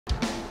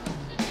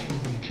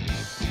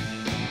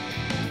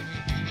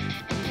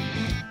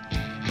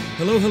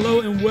Hello, hello,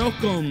 and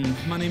welcome.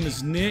 My name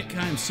is Nick.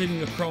 I am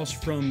sitting across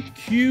from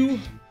Q,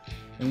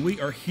 and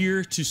we are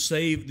here to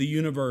save the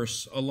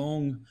universe,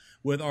 along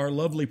with our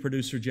lovely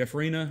producer, Jeff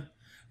Rena.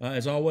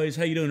 As always,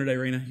 how you doing today,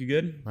 Rena? You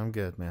good? I'm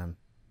good, man.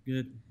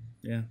 Good.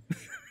 Yeah.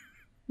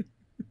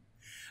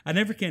 I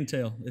never can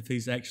tell if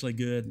he's actually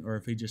good or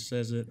if he just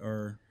says it,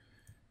 or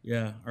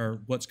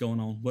what's going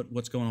on.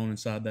 What's going on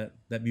inside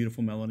that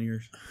beautiful melon of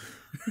yours?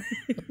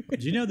 Do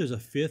you know there's a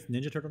fifth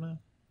Ninja Turtle now?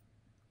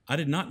 I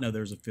did not know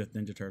there was a fifth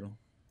Ninja Turtle.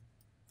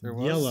 There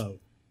was Yellow.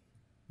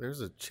 There's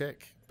a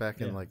chick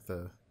back in like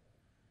the.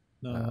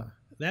 No,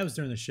 that was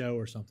during the show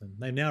or something.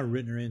 They've now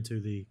written her into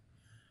the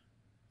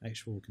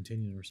actual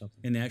continuum or something.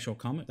 In the actual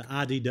comic? The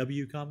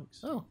IDW comics.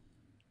 Oh,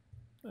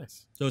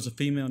 nice. So it's a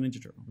female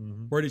Ninja Turtle.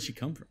 Mm-hmm. Where did she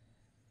come from?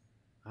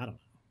 I don't know.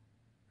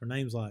 Her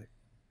name's like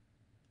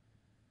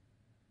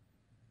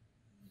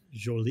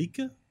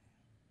Jolika.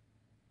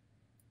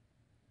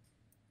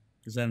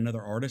 Is that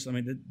another artist? I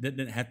mean,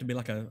 didn't it have to be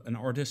like an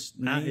artist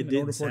name It in order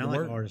didn't for it to sound like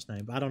work? an artist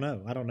name. But I don't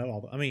know. I don't know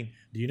all. I mean,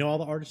 do you know all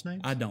the artist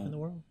names? I don't. In the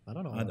world, I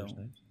don't know all the artist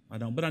names. I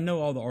don't. But I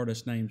know all the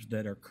artist names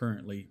that are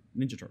currently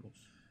Ninja Turtles.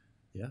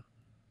 Yeah.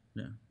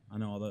 Yeah, I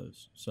know all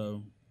those.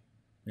 So,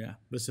 yeah.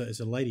 But it's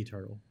a lady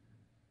turtle.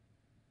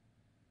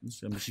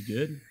 I mean, she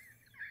good?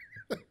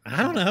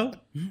 I don't know.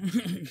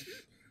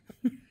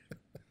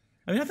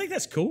 I mean, I think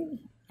that's cool.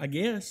 I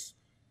guess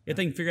if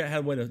they can figure out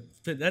how to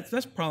fit.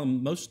 That's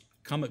problem. Most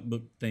comic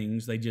book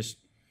things, they just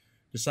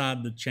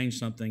decide to change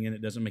something and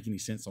it doesn't make any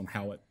sense on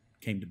how it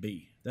came to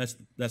be.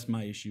 That's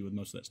my issue with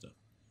most of that stuff.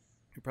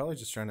 You're probably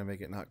just trying to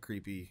make it not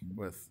creepy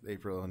with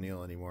April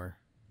O'Neil anymore.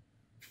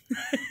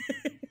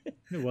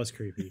 It was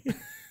creepy.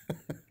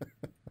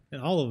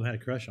 And all of them had a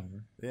crush on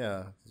her.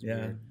 Yeah.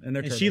 Yeah, Weird.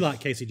 and She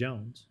liked Casey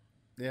Jones.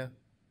 Yeah.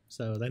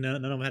 So none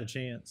of them had a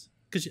chance.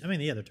 Because, I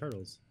mean, yeah, they're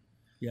turtles.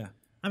 Yeah.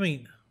 I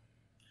mean,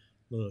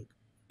 look.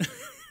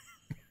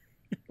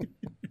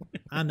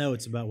 I know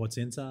it's about what's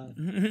inside.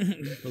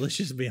 But let's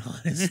just be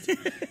honest.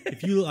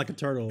 If you look like a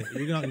turtle,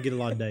 you're not going to get a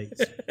lot of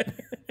dates.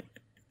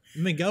 I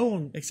mean, go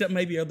on. Except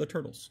maybe other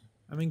turtles.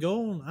 I mean,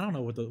 go on. I don't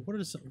know what's Or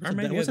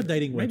a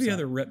dating website? Maybe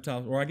other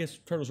reptiles. Or I guess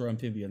turtles are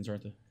amphibians,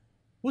 aren't they?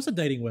 What's a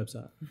dating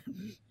website?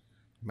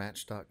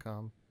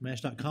 Match.com.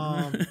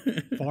 Match.com.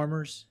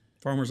 Farmers.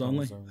 Farmers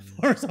only.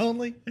 Farmers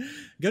only.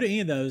 Go to any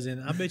of those,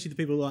 and I bet you the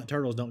people who like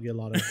turtles don't get a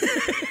lot of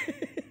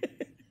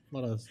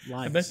likes.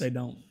 I bet they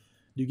don't.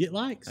 Do you get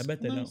likes? I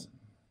bet they don't.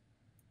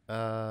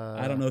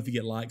 I don't know if you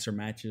get likes or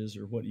matches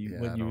or what you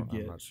would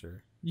get. I'm not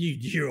sure.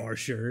 You are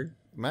sure.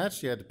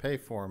 Match you had to pay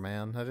for,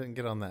 man. I didn't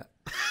get on that.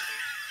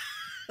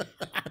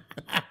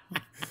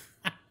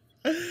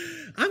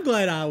 I'm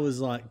glad I was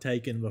like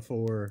taken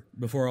before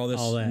all this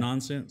all that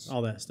nonsense,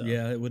 all that stuff.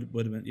 Yeah, it would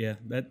have been.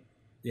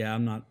 Yeah,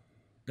 I'm not.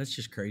 That's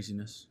just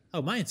craziness.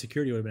 Oh, my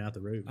insecurity would have been out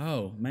the roof.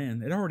 Oh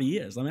man, it already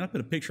is. I mean, I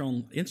put a picture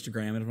on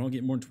Instagram, and if I don't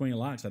get more than 20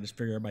 likes, I just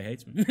figure everybody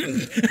hates me.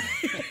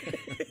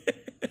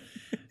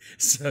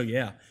 So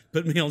yeah,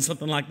 put me on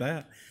something like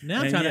that.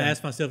 Now I'm trying to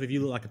ask myself if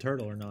you look like a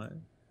turtle or not.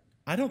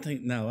 I don't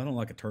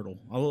like a turtle.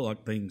 I look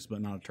like things,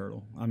 but not a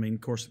turtle. I mean,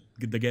 of course,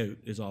 the goat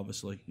is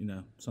obviously,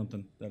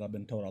 something that I've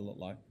been told I look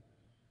like.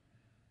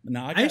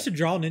 Now, I used to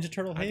draw Ninja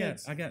Turtle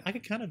heads. I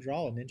could kind of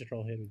draw a Ninja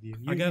Turtle head with you.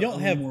 I got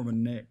don't have more of a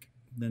neck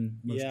than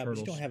most yeah, turtles.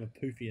 but you don't have a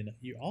poofy enough.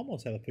 You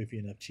almost have a poofy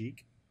enough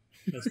cheek.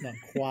 That's not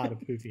quite a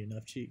poofy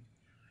enough cheek.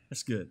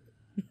 That's good.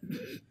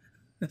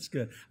 That's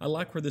good. I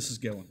like where this is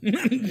going.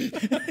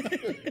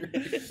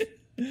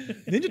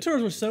 Ninja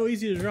Turtles were so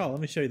easy to draw. Let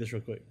me show you this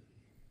real quick.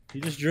 You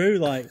just drew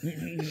like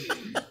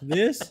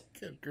this,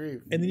 Good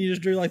grief. and then you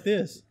just drew like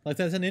this. Like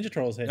that's a Ninja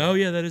Turtle's head. Oh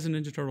yeah, that is a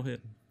Ninja Turtle head.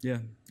 Yeah,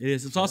 it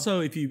is. It's also,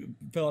 if you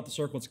fill out the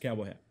circle, it's a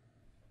cowboy hat.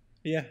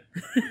 Yeah,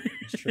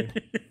 it's true.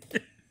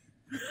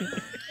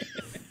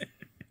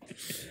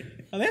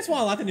 And that's why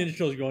I like the Ninja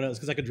Turtles growing up, is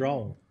because I could draw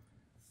them.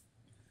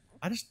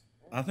 I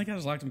think I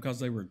just liked them because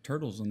they were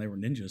turtles and they were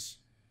ninjas,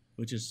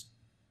 which is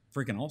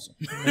freaking awesome.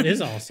 It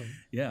is awesome.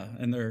 Yeah,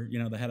 and they're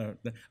they had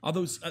all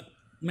those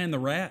man, the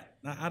rat.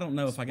 I don't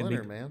know if I could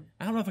be. Man.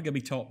 I don't know if I could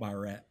be taught by a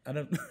rat. I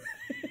don't.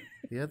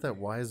 He had that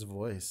wise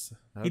voice.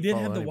 He did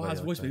have the wise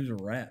voice, but he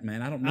was a rat,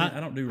 man. I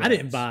don't do rats. I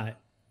didn't buy it.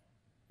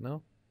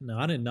 No? No,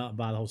 I did not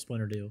buy the whole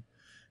Splinter deal.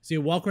 So he'd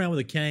walk around with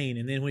a cane,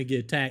 and then when he'd get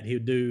attacked, he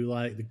would do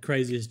like the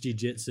craziest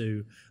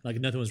jiu-jitsu, like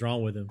nothing was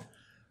wrong with him. It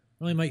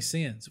only makes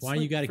sense. Why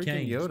like you got a freaking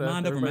cane? Yoda. It's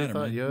mind over Everybody matter,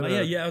 thought man.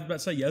 Yoda- Yeah, I was about to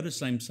say Yoda's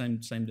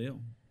same deal.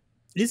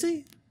 Is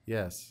he?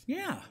 Yes.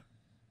 Yeah.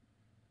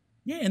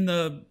 Yeah, in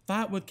the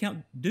fight with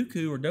Count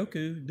Dooku or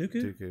Doku.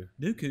 Dooku.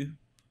 Is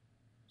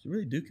it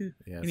really Dooku?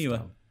 Yeah, it's Anyway,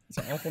 dumb. it's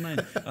an awful name.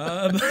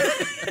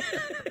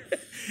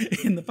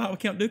 In the fight with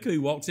Count Dooku, he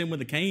walks in with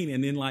a cane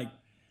and then like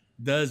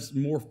does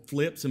more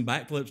flips and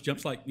backflips,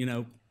 jumps like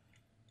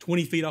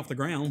 20 feet off the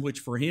ground, which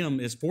for him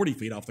is 40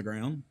 feet off the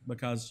ground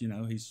because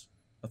he's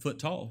a foot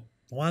tall.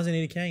 Why does he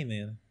need a cane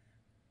then?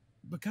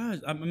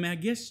 Because I mean, I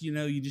guess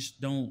you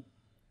just don't.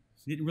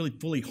 He didn't really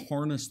fully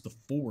harness the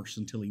force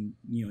until he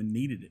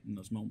needed it in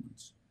those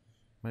moments.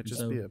 Might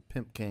just be a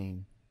pimp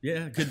cane.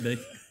 Yeah, it could be.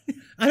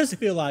 I just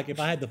feel like if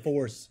I had the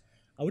force,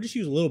 I would just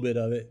use a little bit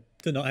of it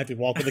to not have to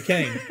walk with a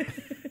cane.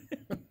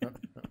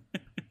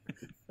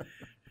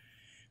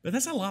 But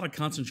that's a lot of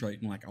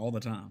concentrating, like all the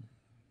time.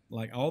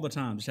 Like all the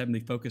time, just having to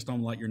be focused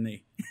on like your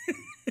knee.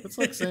 It's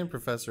like saying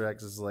Professor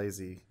X is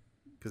lazy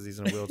because he's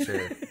in a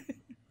wheelchair.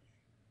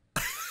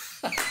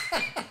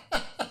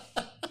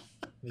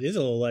 He is a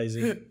little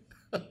lazy.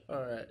 All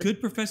right.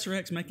 Could Professor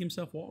X make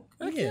himself walk?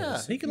 Heck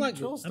Yes, yeah, he could like.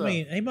 control I stuff.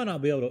 mean, he might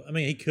not be able to. I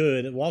mean, he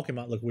could. Walking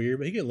might look weird,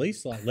 but he could at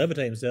least like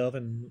levitate himself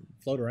and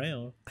float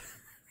around.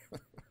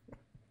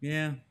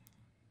 Yeah.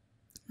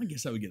 I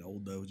guess that would get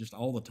old though, just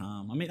all the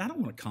time. I mean, I don't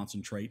want to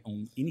concentrate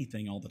on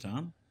anything all the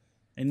time.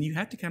 And you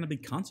have to kind of be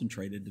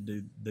concentrated to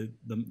do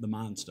the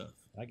mind stuff.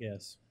 I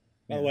guess.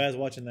 By the Yeah. way, I was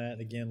watching that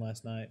again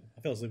last night.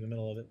 I fell asleep in the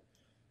middle of it.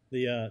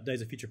 The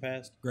Days of Future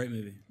Past. Great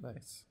movie.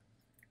 Nice.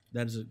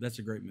 That's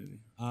a great movie.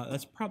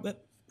 That's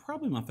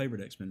probably my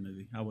favorite X-Men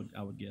movie. I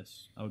would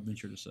guess. I would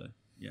venture to say.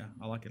 Yeah,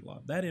 I like it a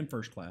lot. That in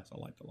First Class, I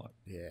liked a lot.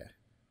 Yeah.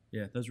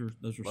 Yeah, those were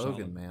Logan,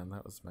 solid. man,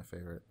 that was my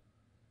favorite.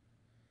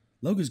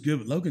 Logan's good,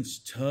 but Logan's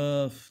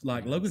tough.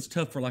 Like Logan's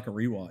tough for like a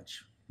rewatch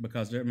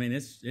because I mean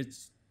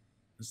it's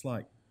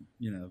like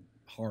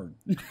hard.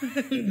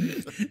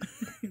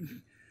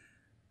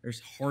 There's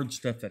hard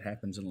stuff that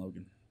happens in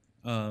Logan.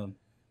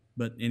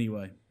 But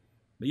anyway,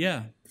 but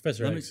yeah,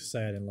 Professor Let X me- is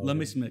sad in love. let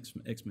me some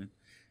X-Men.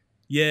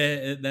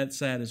 Yeah, that's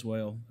sad as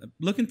well.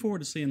 Looking forward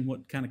to seeing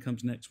what kind of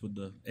comes next with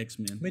the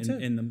X-Men Me too.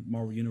 in the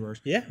Marvel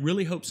Universe. Yeah.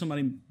 Really hope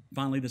somebody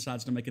finally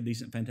decides to make a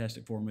decent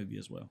Fantastic Four movie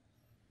as well.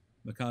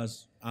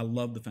 Because I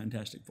love the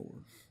Fantastic Four.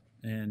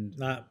 And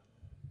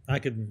I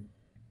could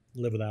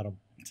live without him.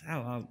 it's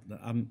how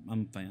I'm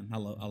a fan. I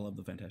love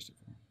the Fantastic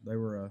Four. They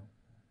were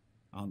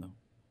I don't know.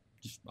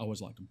 Just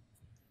always liked them.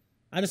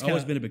 I just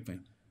Always kinda, been a big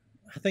fan.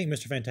 I think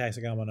Mr.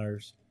 Fantastic got on my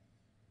nerves.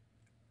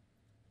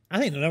 I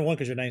think number one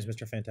because your name's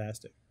Mr.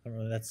 Fantastic. I don't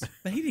really, that's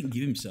But he didn't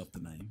give himself the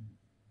name.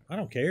 I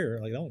don't care.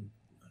 Like don't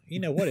you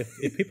know what?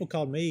 If people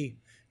called me,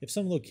 if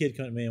some little kid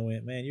came to me and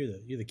went, "Man,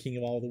 you're the king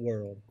of all the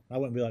world," I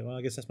wouldn't be like, "Well,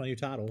 I guess that's my new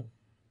title."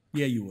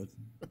 Yeah, you would.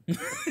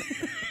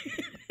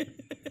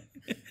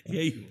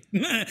 Yeah, you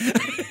would.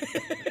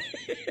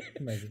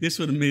 Maybe. This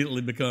would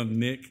immediately become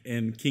Nick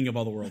and King of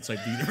all the World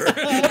Safety Universe.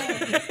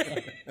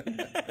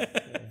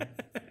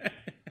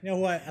 You know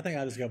what? I think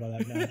I'll just go by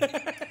that now.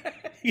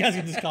 You guys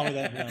can just call me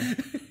that now.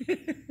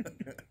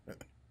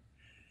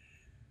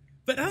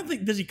 But I don't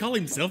think does he call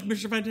himself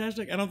Mr.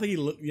 Fantastic? I don't think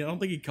I don't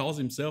think he calls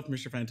himself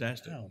Mr. I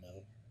Fantastic. don't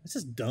know. It's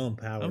just dumb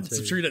power. I'm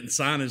too. sure he doesn't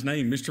sign his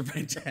name, Mr.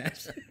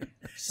 Fantastic.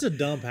 It's just a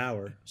dumb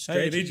power.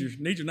 Hey, Stretchy.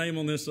 need your name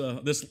on this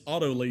this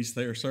auto lease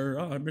there, sir.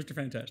 Oh, Mr.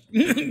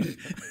 Fantastic.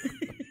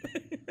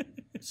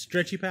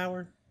 Stretchy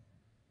power.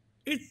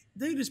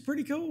 It's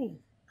pretty cool.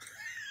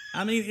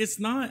 I mean, it's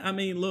not. I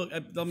mean, look.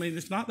 I mean,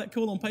 it's not that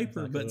cool on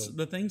paper, not but cool.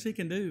 the things he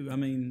can do. I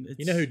mean, it's,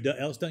 You know who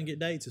else doesn't get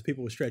dates? Is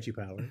people with stretchy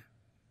power.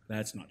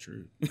 That's not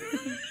true.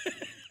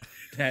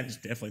 That is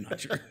definitely not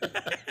true.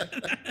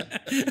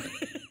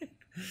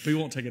 We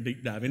won't take a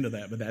deep dive into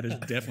that, but that is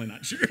definitely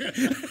not true.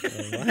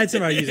 I had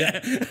somebody use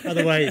that. By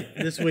the way,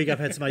 this week I've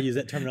had somebody use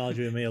that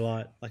terminology with me a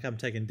lot. Like I'm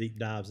taking deep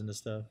dives into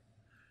stuff,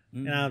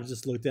 and I've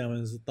just looked at them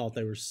and thought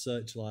they were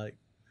such like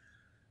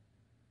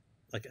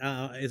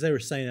as they were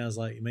saying, I was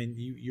like, man,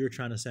 you're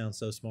trying to sound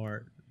so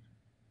smart,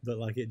 but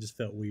like it just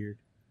felt weird.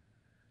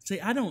 See,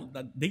 I don't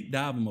deep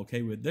dive. I'm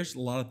okay with. There's a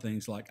lot of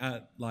things like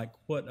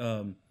what.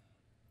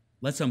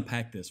 Let's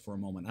unpack this for a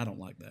moment. I don't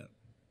like that.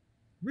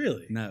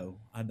 Really? No,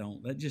 I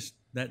don't.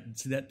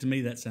 That to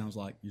me that sounds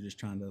like you're just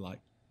trying to like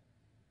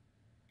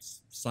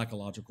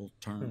psychological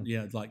term.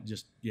 Yeah, like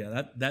just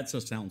that's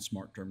a sound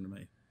smart term to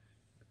me.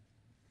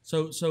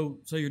 So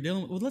you're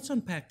dealing with. Well, let's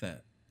unpack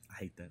that. I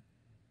hate that.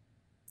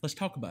 Let's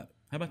talk about it.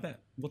 How about that?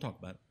 We'll talk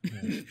about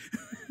it.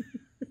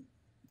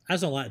 I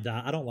just don't like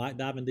I don't like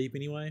diving deep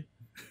anyway.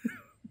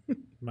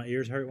 My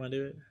ears hurt when I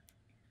do it.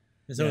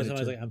 And so Yeah, when me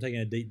somebody's too. like, I'm taking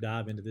a deep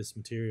dive into this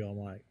material, I'm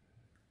like,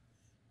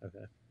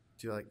 okay.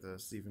 Do you like the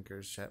Stephen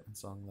Curtis Chapman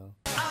song though?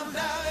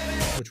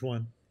 Which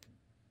one?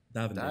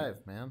 Diving deep. Dive,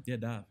 man. Yeah,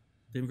 dive.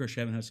 Stephen Curtis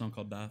Chapman has a song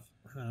called Dive.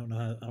 I don't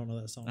know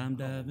that song. I'm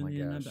diving my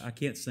in. gosh. I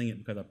can't sing it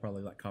because I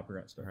probably like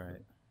copyright stuff.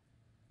 Right.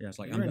 Yeah, it's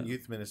like You're I'm in di-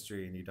 youth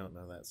ministry and you don't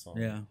know that song.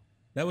 Yeah,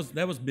 that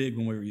was big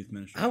when we were youth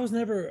ministry. I was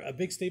never a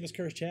big Stephen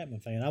Curtis Chapman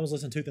fan. I was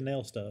listening to Tooth and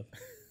Nail stuff.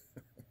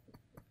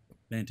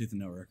 Man, Tooth and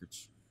Nail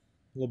Records.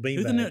 Little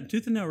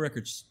Tooth and Nail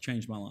Records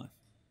changed my life,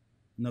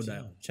 no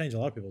doubt. Changed a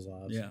lot of people's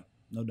lives. Yeah,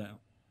 no doubt.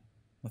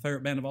 My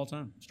favorite band of all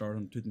time started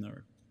on Tooth and Nail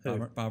Records.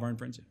 Who? Five Iron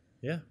Frenzy.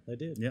 Yeah, they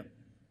did. Yep.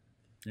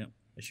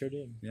 They sure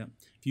did. Yeah.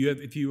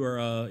 If you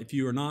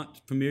are not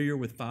familiar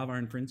with Five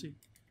Iron Frenzy,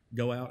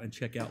 go out and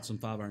check out some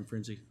Five Iron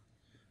Frenzy.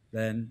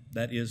 Then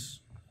that is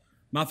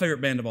my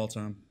favorite band of all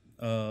time.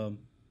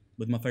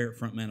 With my favorite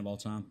frontman of all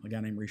time, a guy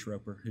named Reese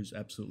Roper, who's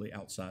absolutely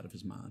outside of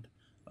his mind,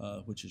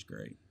 which is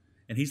great.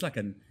 And he's like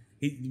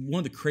one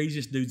of the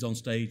craziest dudes on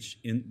stage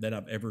that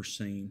I've ever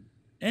seen,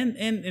 and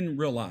in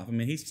real life. I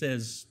mean, he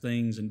says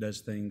things and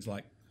does things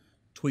like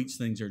tweets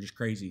things that are just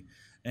crazy.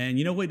 And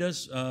you know what he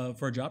does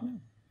for a job now?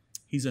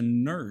 He's a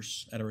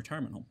nurse at a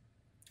retirement home.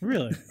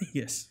 Really?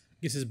 Yes.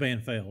 Guess his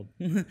band failed.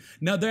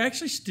 No, they're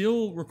actually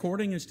still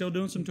recording and still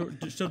doing some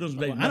still doing some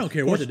dates. I don't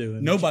care Of what course, they're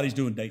doing. Nobody's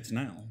doing dates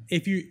now.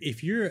 If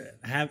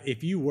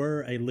you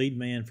were a lead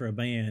man for a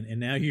band and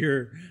now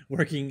you're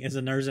working as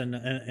a nurse in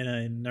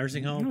a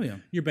nursing home, Oh, yeah.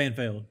 your band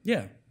failed.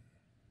 Yeah.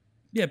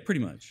 Yeah, pretty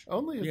much.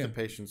 Only if Yeah. the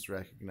patients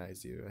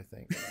recognize you, I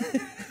think.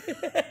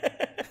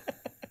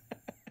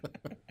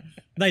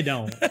 They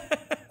don't.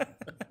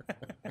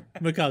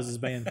 Because his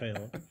band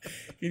failed.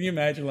 Can you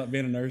imagine like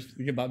being a nurse,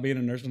 about being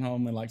in a nursing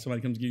home and like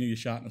somebody comes giving you a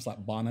shot and it's like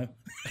Bono?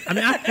 I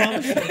mean,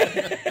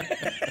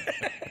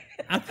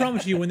 I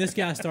promise you, when this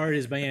guy started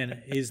his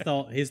band, his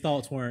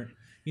thoughts weren't,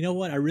 you know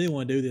what, I really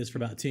want to do this for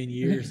about 10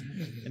 years,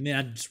 and then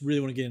I just really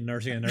want to get in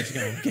nursing and nursing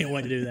home. Can't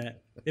wait to do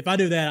that. If I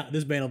do that,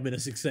 this band will be a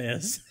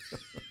success.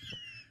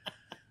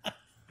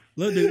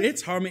 Look, dude,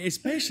 it's hard. I mean,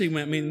 especially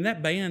when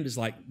that band is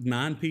like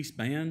 9-piece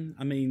band.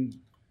 I mean,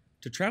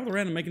 to travel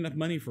around and make enough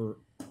money for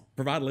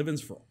provide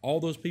livings for all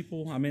those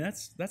people. I mean,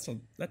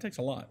 that takes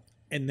a lot.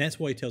 And that's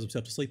why he tells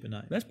himself to sleep at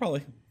night. That's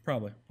probably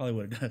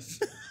what it does.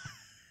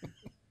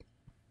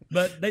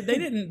 But they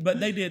didn't. But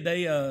they did.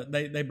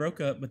 They broke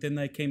up. But then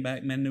they came back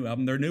and made a new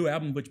album. Their new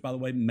album, which by the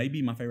way may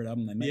be my favorite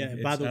album they made. Yeah,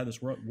 It's by the- out of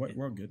this world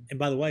good. And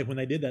by the way, when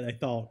they did that, they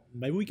thought,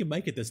 maybe we can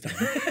make it this time.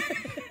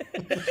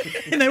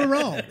 And they were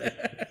wrong.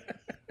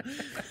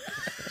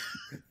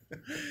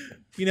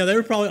 You know, they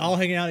were probably all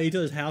hanging out at each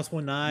other's house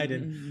one night,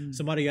 and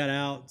somebody got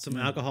out some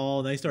alcohol,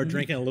 and they started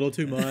drinking a little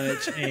too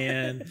much,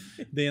 and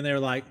then they were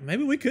like,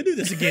 maybe we could do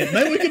this again.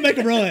 Maybe we could make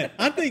a run.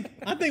 I think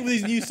with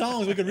these new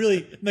songs, we could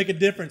really make a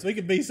difference. We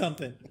could be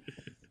something.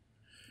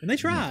 And they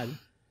tried.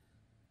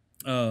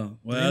 Well,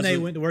 And then they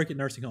went to work at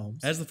nursing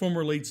homes. as the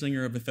former lead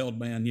singer of the failed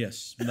band,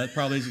 yes, that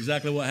probably is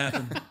exactly what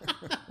happened.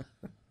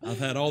 I've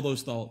had all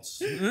those thoughts,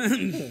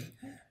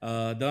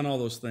 done all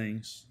those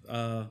things.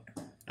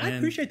 I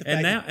appreciate the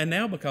and fact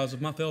now because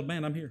of my failed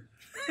band, I'm here.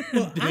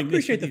 Well, I doing this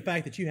appreciate with the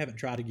fact that you haven't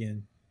tried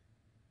again.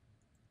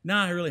 No,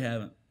 I really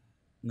haven't.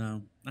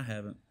 No, I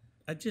haven't.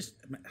 I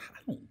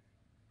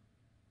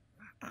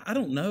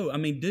don't know. I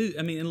mean, dude.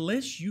 I mean,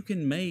 unless you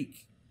can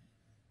make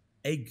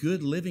a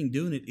good living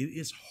doing it, it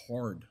is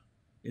hard.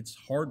 It's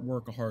hard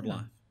work, a hard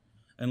life.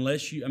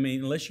 Unless you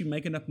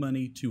make enough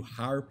money to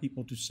hire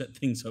people to set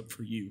things up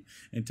for you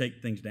and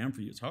take things down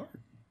for you, it's hard.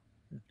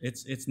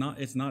 It's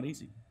not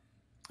easy.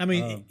 I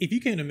mean, if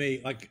you came to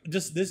me, like,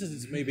 just this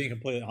is me being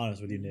completely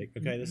honest with you, Nick.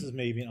 Okay, this is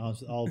me being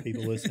honest with all the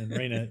people listening.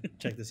 Rena,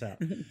 check this out.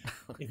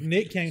 If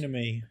Nick came to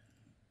me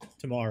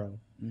tomorrow,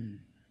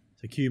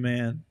 say, Q,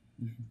 man,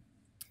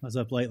 I was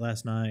up late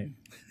last night.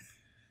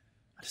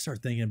 I just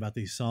started thinking about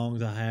these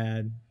songs I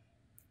had,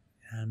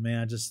 and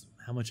man,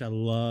 how much I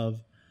love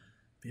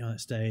being on that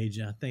stage,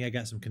 and I think I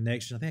got some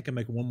connection. I think I can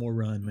make one more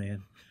run,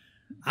 man.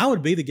 I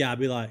would be the guy. I'd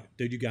be like,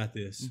 dude, you got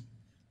this.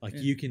 Like,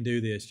 you can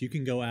do this. You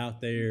can go out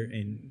there,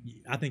 and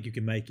I think you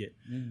can make it.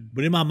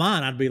 But in my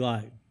mind, I'd be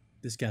like,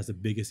 this guy's the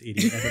biggest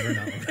idiot I've ever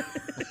known.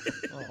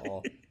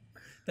 Oh,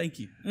 Thank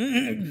you.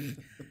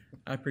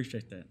 I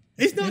appreciate that.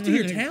 It's not to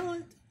your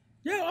talent.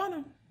 Yeah, I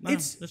know. No,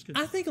 It's. that's good.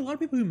 I think a lot of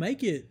people who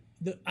make it,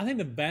 I think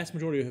the vast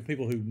majority of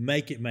people who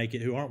make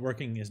it, who aren't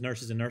working as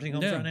nurses in nursing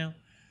homes right now,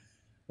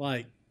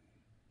 like,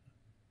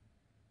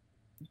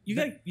 you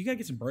got to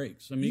get some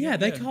breaks. I mean,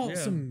 they caught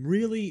some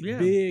really Yeah.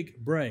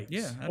 big breaks.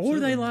 Yeah, or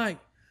they absolutely. like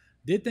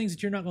did things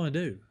that you're not going to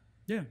do.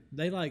 Yeah,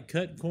 They like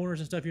cut corners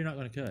and stuff you're not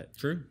going to cut.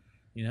 true.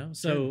 You know,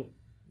 so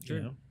True.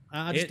 you know,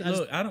 I just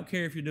Look, I don't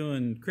care if you're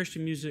doing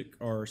Christian music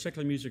or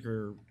secular music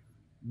or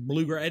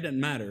bluegrass. It doesn't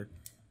matter.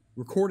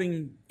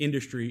 Recording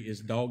industry is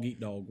dog eat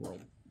dog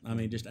world. I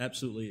mean, just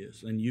absolutely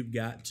is, and you've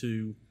got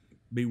to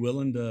be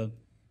willing to,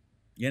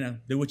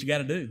 do what you got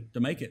to do to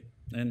make it,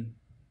 and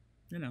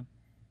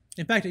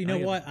In fact, you know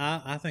get it. what?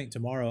 I think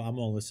tomorrow I'm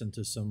going to listen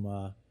to some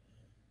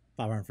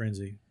Five Iron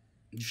Frenzy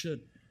you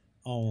should.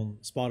 on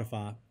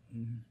Spotify.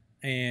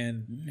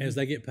 And as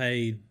they get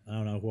paid, I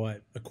don't know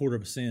what,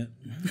 1/4 cent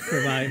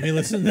for me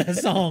listening to that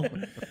song,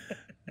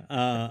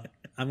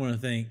 I'm going to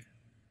think,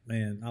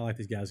 man, I like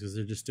these guys because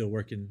they're just still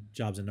working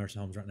jobs in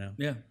nursing homes right now.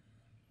 Yeah,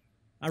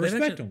 I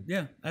respect them.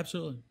 Yeah,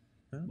 absolutely.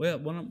 Yeah. Well,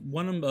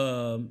 one of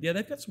them,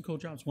 they've got some cool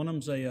jobs. One of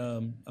them's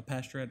a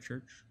pastor at a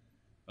church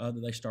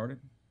that they started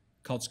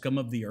called Scum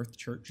of the Earth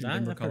Church in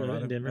I've Denver, heard of it in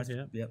Colorado. Denver,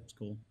 That's- yeah. it's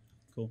cool.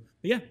 But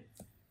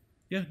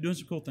yeah, doing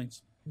some cool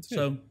things. That's good.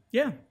 So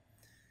yeah,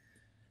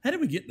 how did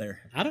we get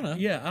there? I don't know.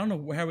 Yeah, I don't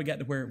know how we got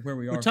to where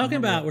we are. We're talking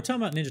about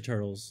Ninja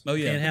Turtles. Oh,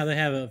 yeah. And how they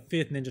have a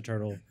 5th Ninja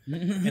Turtle,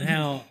 and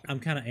how I'm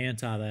kind of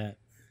anti that.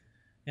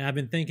 And I've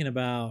been thinking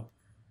about.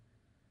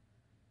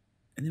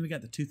 And then we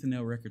got the Tooth and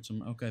Nail Records.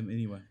 Okay,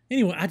 anyway.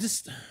 Anyway,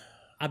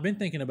 I've been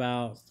thinking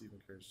about. Stephen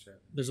Kerr's chat.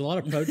 There's a lot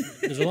of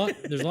there's a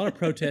lot of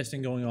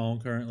protesting going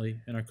on currently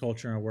in our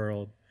culture and our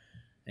world,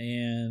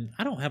 and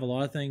I don't have a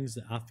lot of things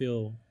that I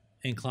feel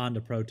inclined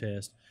to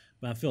protest,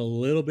 but I feel a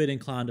little bit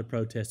inclined to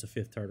protest a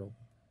 5th turtle.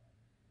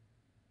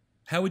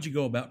 How would you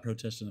go about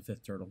protesting the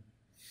Fifth Turtle?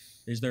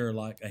 Is there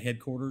like a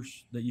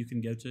headquarters that you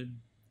can go to?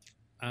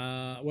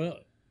 Well,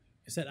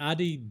 it's at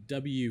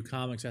IDW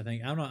Comics, I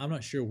think. I'm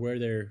not sure where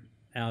they're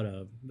out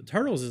of. But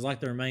Turtles is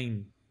like their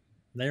main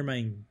their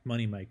main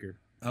money maker.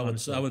 I would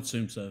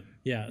assume so.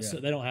 Yeah, so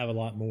they don't have a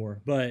lot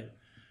more. But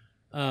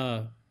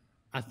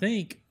I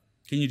think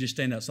Can you just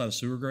stand outside a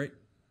sewer grate?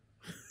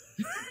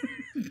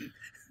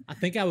 I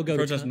think I would go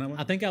Protesting that one?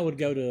 I think I would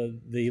go to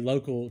the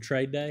local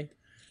trade day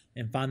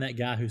and find that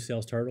guy who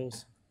sells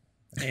turtles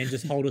and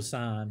just hold a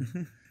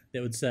sign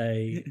that would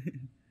say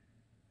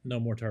no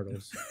more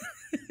turtles.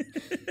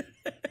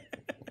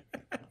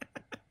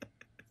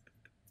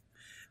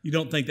 You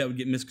don't think that would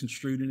get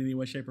misconstrued in any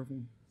way, shape, or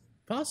form?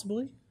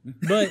 Possibly.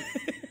 But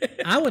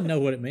I wouldn't know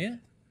what it meant.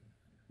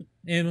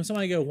 And when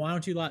somebody go, why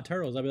don't you like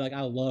turtles? I'd be like,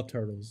 I love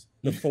turtles.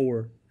 The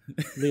four.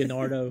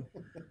 Leonardo,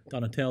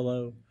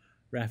 Donatello,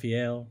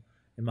 Raphael,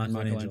 and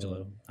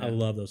Michelangelo. I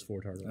love those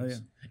four turtles. Oh, yeah.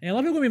 And a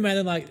lot of people are going to be mad.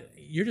 They're like,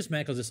 you're just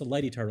mad because it's a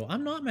lady turtle.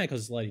 I'm not mad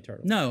because it's a lady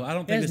turtle. No, I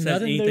don't think It has this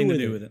has nothing to anything do to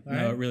do with with it, it.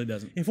 No, right? it really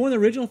doesn't. If one of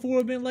the original four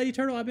had been lady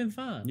turtle, I'd been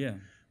fine. Yeah.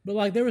 But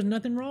like, there was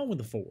nothing wrong with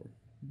the four.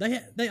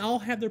 They all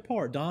have their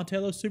part.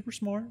 Donatello's super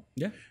smart.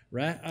 Yeah.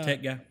 Right?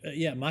 Tech guy.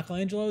 Yeah,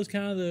 Michelangelo's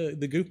kind of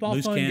the goofball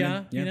Loose fun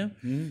cannon. guy, Yeah. you know.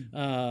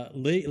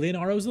 Mhm.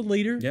 Leonardo's the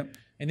leader. Yep.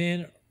 And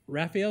then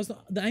Raphael's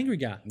the angry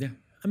guy. Yeah.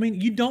 I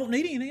mean, you don't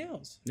need anything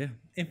else. Yeah.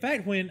 In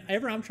fact,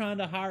 whenever I'm trying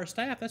to hire a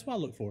staff, that's what I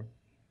look for.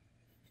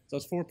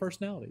 Those four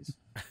personalities.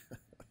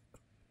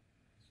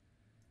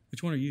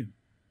 Which one are you?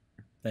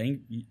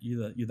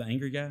 You the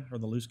angry guy or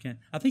the loose cannon?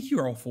 I think you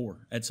are all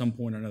four at some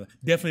point or another.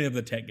 Definitely of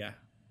the tech guy.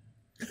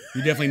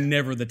 You're definitely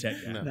never the tech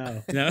guy.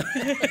 No. No.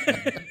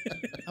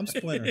 I'm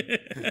Splinter.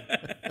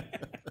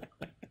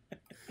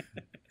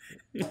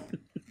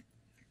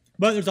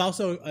 But there's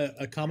also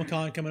a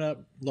Comic-Con coming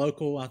up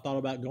local. I thought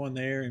about going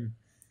there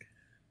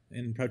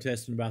and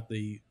protesting about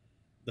the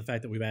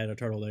fact that we've added a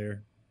turtle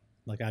there.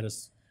 Like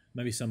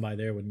maybe somebody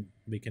there would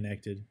be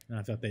connected, and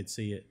I thought they'd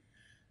see it,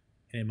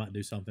 and it might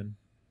do something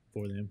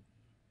for them.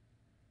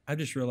 I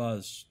just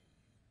realized,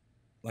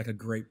 like a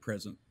great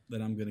present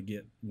that I'm going to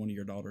get one of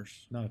your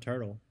daughters. Not a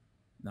turtle.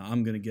 No,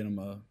 I'm going to get them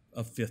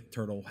a fifth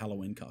turtle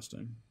Halloween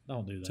costume.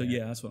 Don't do that. So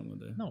yeah, that's what I'm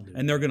going to do. Don't do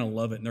And they're going to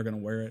love it and they're going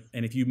to wear it.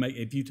 And if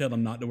you tell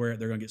them not to wear it,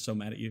 they're going to get so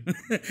mad at you.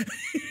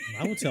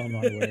 I will tell them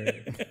not to wear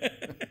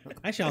it.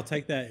 Actually, I'll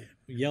take that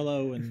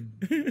yellow and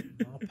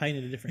I'll paint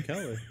it a different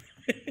color.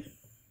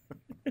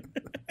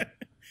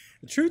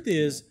 The truth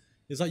is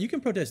like you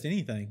can protest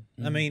anything.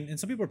 I mean, and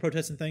some people are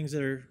protesting things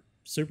that are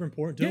super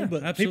important to them,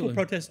 but absolutely.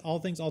 people protest all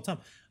things all the time.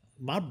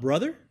 My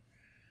brother,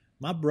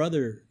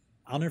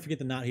 I'll never forget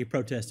the night he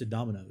protested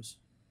Domino's.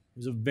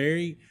 It was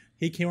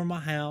he came over my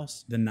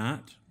house. The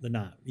night? The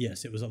night,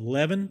 yes. It was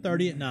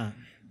 11:30 at night,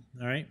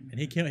 all right? And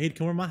he'd come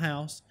over to my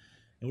house,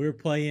 and we were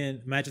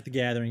playing Magic the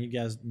Gathering. You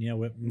guys, we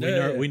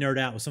nerd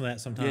out with some of that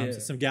sometimes.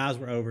 Yeah. Some guys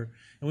were over,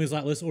 and we was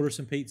like, let's order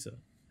some pizza.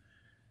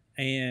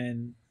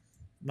 And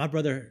my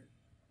brother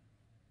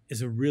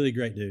is a really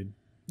great dude,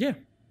 Yeah.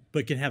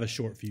 but can have a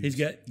short fuse. He's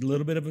got a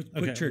little bit of a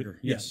quick trigger.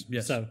 Yeah. Yes.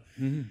 Yes. So,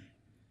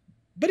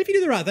 but if you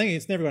do the right thing,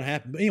 it's never going to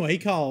happen. But anyway, he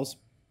calls,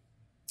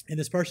 and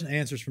this person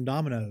answers from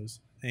Domino's,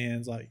 and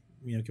it's like,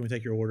 can we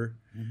take your order?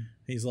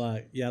 He's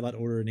like, yeah, I'd like to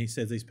order. And he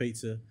says he's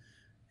pizza.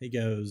 He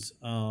goes,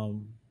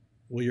 well,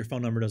 your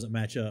phone number doesn't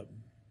match up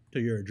to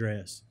your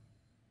address.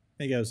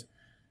 And he goes,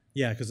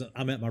 yeah, because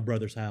I'm at my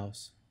brother's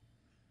house.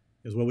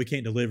 He goes, well, we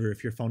can't deliver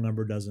if your phone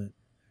number doesn't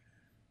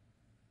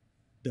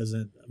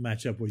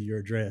match up with your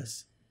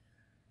address.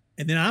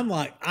 And then I'm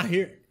like, I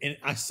hear and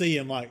I see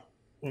him like,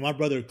 when my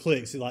brother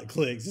clicks, he like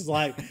clicks. It's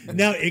like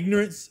now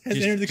ignorance has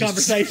entered the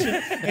conversation,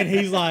 and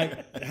he's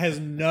like has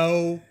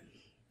no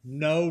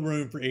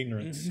room for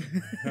ignorance,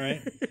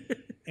 right?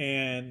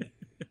 And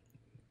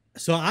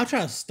so I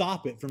try to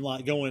stop it from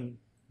like going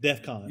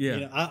DEFCON.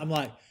 Yeah. I'm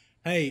like,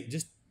 hey,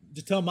 just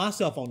tell my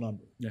cell phone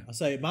number. Yeah. I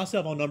say my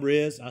cell phone number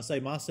is. I say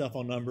my cell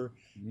phone number.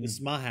 This is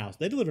my house.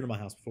 They delivered to my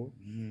house before.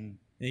 And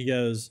he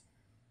goes,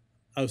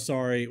 oh,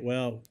 sorry.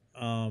 Well,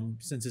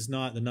 since it's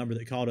not the number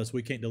that called us,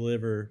 we can't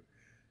deliver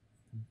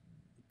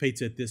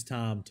pizza at this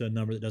time to a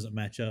number that doesn't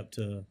match up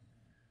to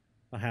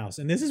a house.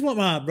 And this is what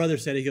my brother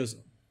said. He goes,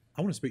 I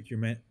want to speak to your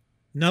man.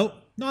 No,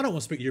 I don't want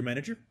to speak to your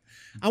manager.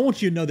 I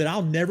want you to know that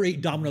I'll never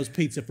eat Domino's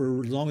pizza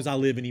for as long as I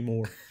live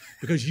anymore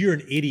because you're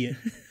an idiot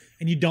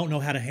and you don't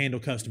know how to handle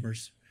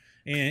customers.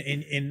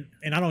 And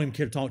I don't even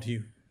care to talk to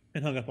you.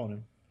 And hung up on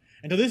him.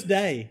 And to this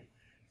day,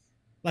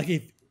 like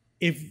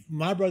if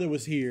my brother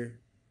was here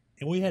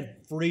and we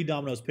had free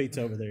Domino's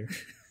pizza over there,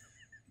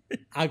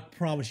 I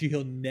promise you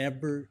he'll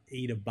never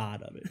eat a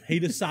bite of it. He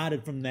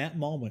decided from that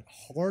moment,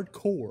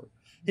 hardcore.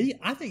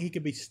 I think he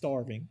could be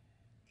starving.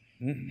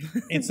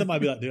 And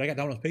somebody be like, dude, I got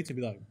Domino's pizza.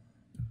 And be like,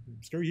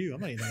 screw you.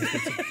 I'm not eating Domino's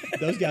pizza.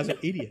 Those guys are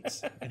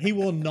idiots. And he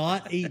will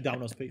not eat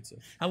Domino's pizza.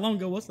 How long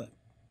ago was that?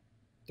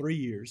 3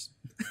 years.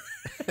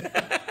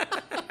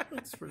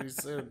 That's pretty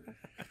soon.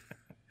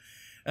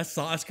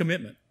 That's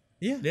commitment.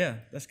 Yeah. Yeah.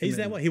 That's commitment. He's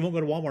that way. He won't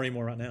go to Walmart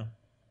anymore right now.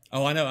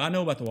 Oh, I know. I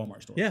know about the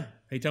Walmart store. Yeah.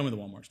 He told me the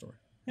Walmart store.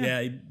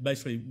 Yeah. He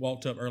basically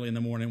walked up early in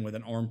the morning with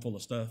an armful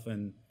of stuff,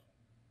 and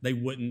they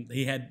wouldn't.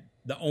 He had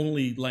the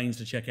only lanes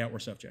to check out were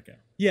self checkout.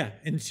 Yeah,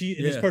 and this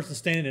Yeah. person's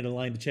standing in a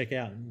lane to check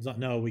out. And he's like,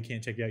 no, we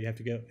can't check you out. You have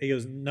to go. He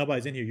goes,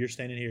 nobody's in here. You're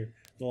standing here.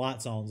 The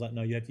light's on. He's like,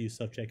 no, you have to use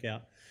self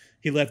checkout.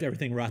 He left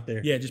everything right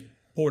there Yeah, just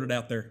poured it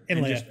out there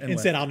and left. just- And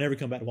said, I'll never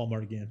come back to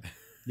Walmart again.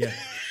 Yeah.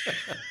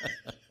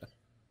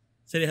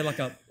 Said he had like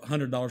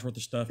 $100 worth of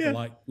stuff Yeah.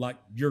 for like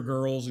your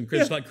girls and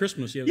Christmas, Yeah. like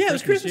Christmas. Yeah, it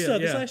was Christmas stuff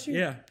this yeah, last year.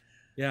 Yeah,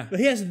 yeah. But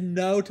he has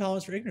no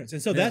tolerance for ignorance.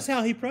 And so Yeah. that's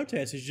how he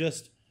protests. Is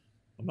just,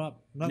 I'm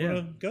not Yeah. going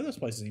to go to those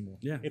places anymore.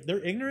 Yeah. If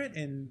they're ignorant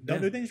and don't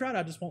Yeah. do things right,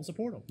 I just won't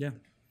support them. Yeah.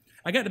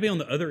 I got to be on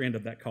the other end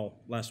of that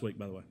call last week,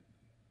 by the way.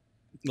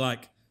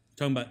 Like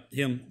talking about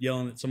him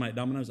yelling at somebody at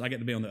Domino's, I got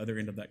to be on the other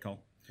end of that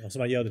call.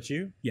 Somebody yelled at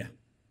you? Yeah.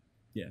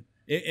 Yeah.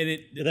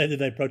 Did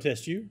they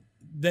protest you?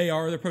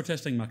 They're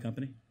protesting my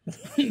company.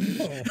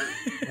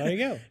 There you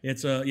go.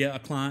 It's a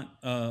client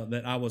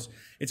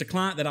it's a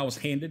client that I was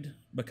handed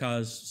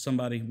because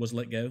somebody was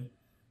let go,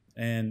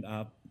 and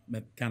I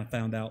kind of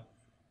found out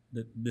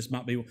that this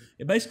might be.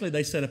 Basically,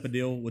 they set up a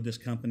deal with this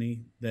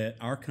company that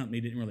our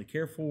company didn't really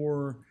care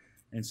for,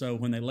 and so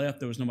when they left,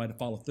 there was nobody to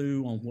follow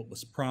through on what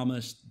was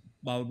promised.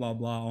 Blah blah blah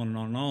blah, on and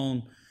on and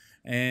on,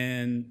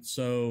 and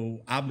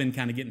so I've been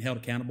kind of getting held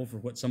accountable for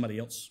what somebody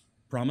else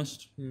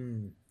promised,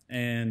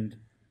 and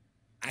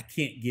I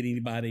can't get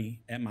anybody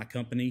at my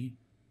company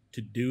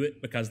to do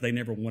it because they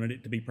never wanted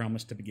it to be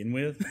promised to begin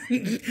with.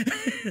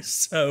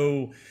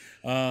 So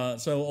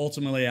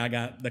ultimately I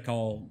got the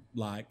call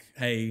like,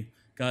 hey,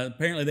 'cause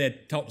apparently they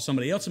had talked to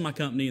somebody else in my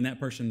company, and that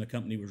person in the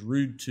company was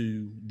rude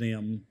to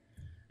them.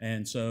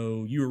 And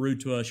so you were rude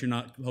to us. You're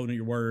not holding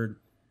your word.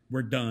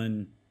 We're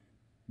done.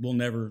 We'll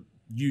never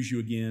use you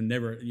again.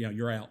 Never,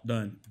 you're out,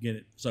 done. Forget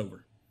it. It's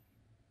over.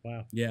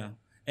 Wow. Yeah.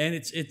 And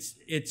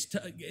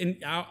and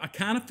I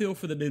kind of feel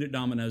for the dude at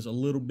Domino's a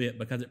little bit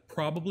because it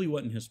probably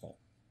wasn't his fault.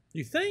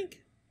 You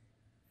think?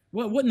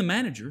 Well, it wasn't the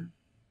manager.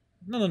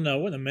 No. It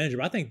wasn't the manager.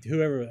 But I think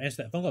whoever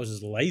answered that phone call was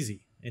just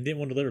lazy and didn't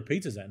want to deliver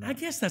pizzas that I night.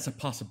 guess that's a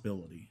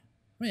possibility.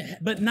 Man,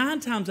 But 9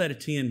 times out of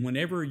 10,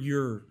 whenever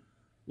you're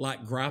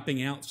like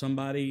griping out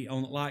somebody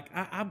on, like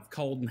I've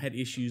called and had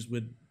issues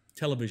with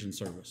television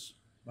service,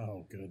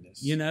 oh,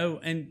 goodness.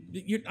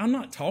 and I'm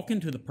not talking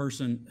to the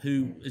person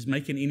who is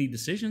making any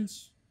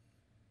decisions.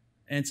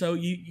 And so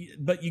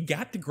but you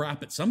got to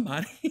gripe at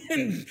somebody,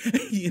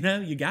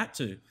 you got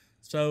to.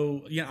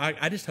 So,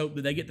 I just hope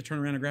that they get to turn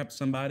around and gripe at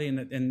somebody,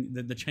 and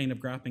the chain of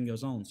griping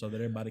goes on so that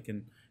everybody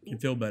can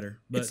feel better.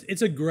 But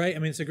It's a great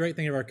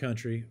thing of our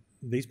country.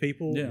 These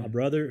people, Yeah. my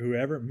brother,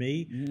 whoever,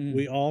 me,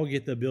 we all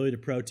get the ability to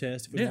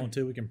protest. If we Yeah. want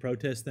to, we can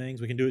protest things.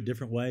 We can do it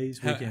different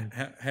ways. We can,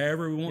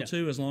 however we want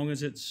to, as long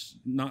as it's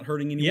not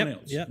hurting anyone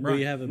else. Yep. Right.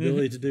 We have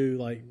ability to do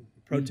like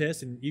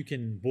protest, and you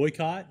can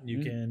boycott, and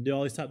you can do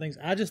all these type of things.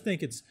 I just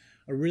think it's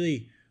a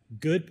really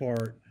good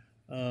part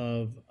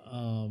of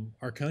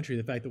our country,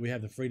 the fact that we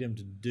have the freedom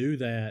to do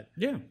that.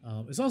 Yeah.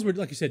 As long as we're,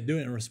 like you said,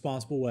 doing it in a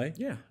responsible way.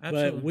 Yeah,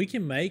 absolutely. But we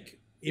can make,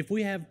 if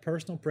we have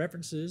personal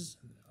preferences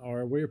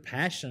or we're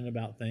passionate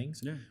about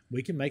things, Yeah.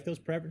 we can make those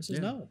preferences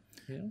Yeah.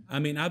 known. I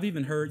mean, I've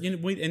even heard,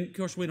 and of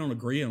course we don't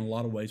agree in a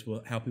lot of ways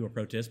with how people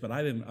protest, but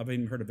I've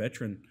even heard a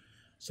veteran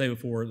say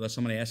before that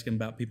somebody asked him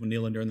about people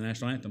kneeling during the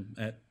national anthem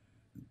at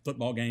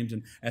football games,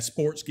 and as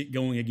sports get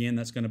going again,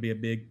 that's going to be a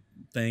big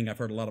thing. I've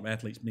heard a lot of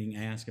athletes being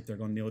asked if they're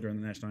going to kneel during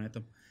the national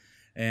anthem,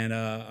 and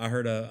I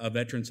heard a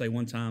veteran say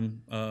one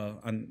time,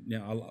 I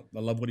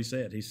love what he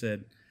said. He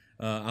said,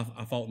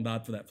 I fought and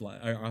died for that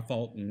flag. I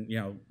fought and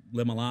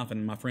lived my life,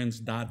 and my friends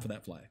died for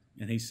that flag.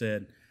 And he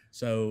said,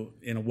 so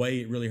in a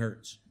way, it really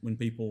hurts when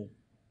people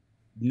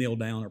kneel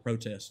down or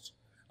protest.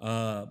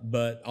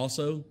 But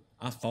also,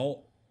 I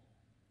fought,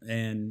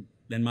 and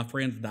then my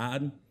friends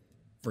died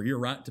for your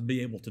right to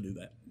be able to do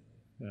that.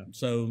 Yeah.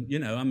 So,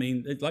 like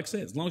I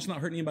said, as long as it's not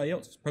hurting anybody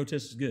else,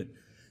 protest is good.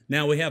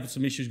 Now, we have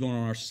some issues going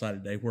on in our society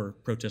today where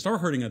protests are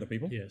hurting other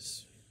people,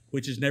 Yes.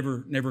 which is never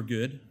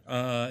good.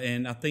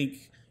 And I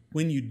think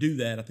when you do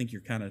that, I think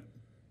you're kind of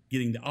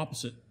doing the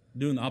opposite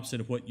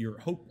of what you're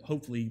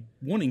hopefully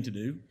wanting to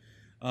do.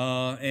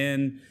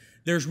 And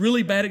there's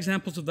really bad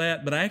examples of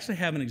that, but I actually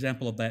have an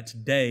example of that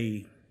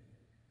today.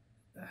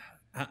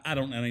 I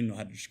don't even know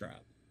how to describe.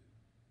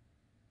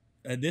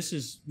 This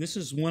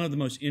is one of the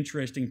most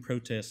interesting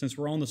protests. Since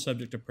we're on the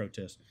subject of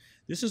protests,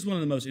 this is one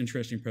of the most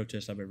interesting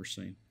protests I've ever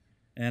seen.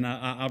 And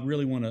I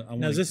really want to.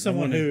 Now, is this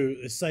someone who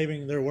is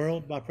saving their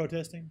world by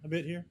protesting a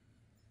bit here?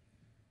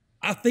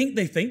 I think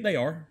they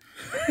are.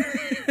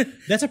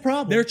 That's a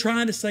problem. They're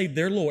trying to save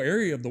their little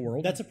area of the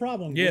world. That's a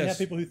problem. Yes. We have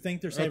people who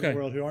think they're saving Okay. the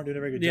world who aren't doing a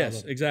very good Yes,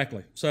 job of it.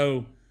 exactly.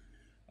 So,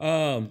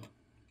 I'll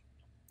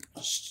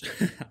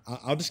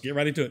just get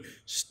right into it.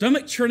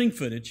 Stomach-churning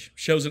footage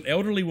shows an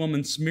elderly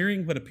woman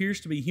smearing what appears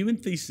to be human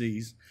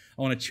feces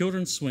on a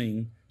children's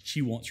swing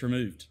she wants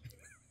removed.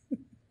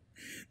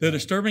 The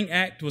disturbing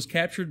act was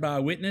captured by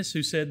a witness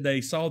who said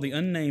they saw the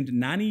unnamed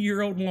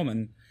 90-year-old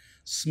woman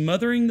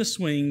smothering the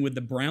swing with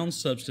the brown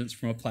substance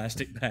from a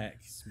plastic bag.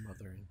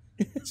 Smothering.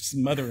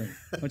 Smothering.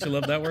 Don't you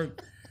love that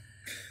word?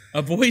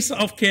 A voice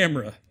off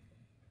camera.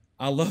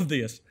 I love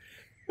this.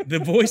 The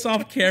voice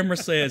off camera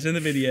says in the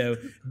video,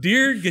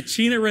 "Dear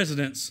Gachina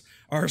residents,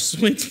 our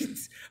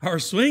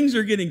swings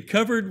are getting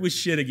covered with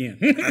shit again."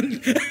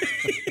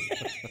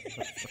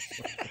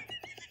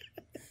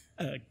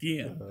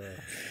 Again.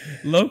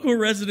 Local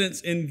residents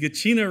in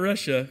Gachina,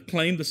 Russia,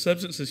 claim the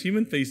substance is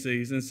human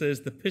feces and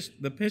says the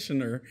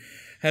petitioner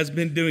has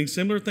been doing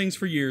similar things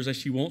for years as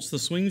she wants the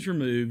swings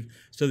removed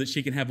so that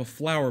she can have a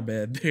flower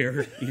bed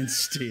there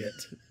instead.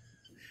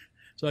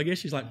 So I guess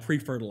she's like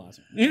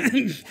pre-fertilizing.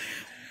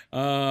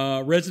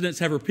 Residents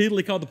have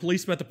repeatedly called the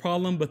police about the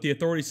problem, but the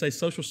authorities say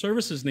social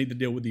services need to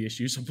deal with the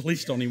issue, so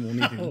police don't even want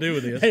anything to do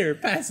with this. They're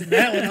passing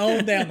that one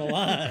on down the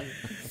line.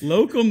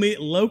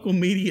 Local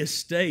media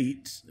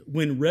state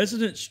when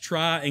residents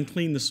try and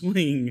clean the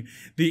swing,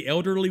 the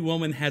elderly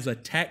woman has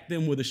attacked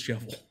them with a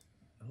shovel.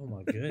 Oh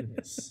my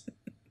goodness.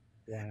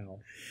 Wow.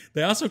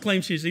 They also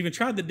claim she's even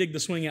tried to dig the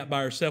swing out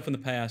by herself in the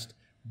past,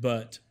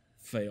 but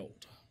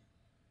failed.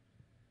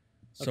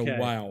 So Okay.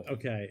 wow.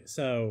 Okay.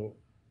 So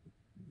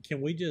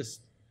can we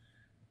just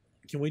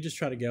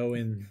try to go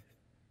in?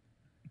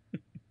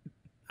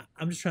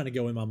 I'm just trying to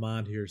go in my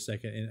mind here a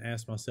second and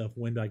ask myself,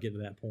 when do I get to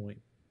that point?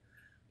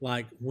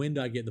 Like, when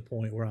do I get to the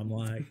point where I'm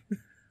like,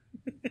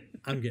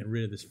 I'm getting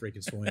rid of this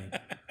freaking swing?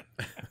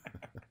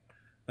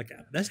 Like,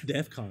 that's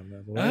DEFCON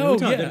level. Right? Oh, We're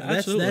talking yeah,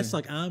 absolutely. That's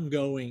like, I'm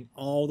going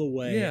all the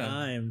way. Yeah.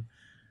 I'm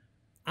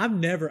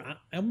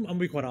gonna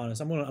be quite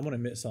honest. I'm gonna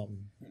admit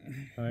something.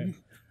 All right.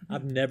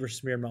 I've never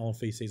smeared my own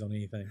feces on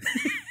anything.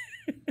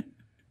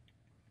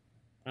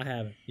 I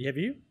haven't. Have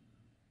you?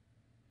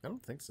 I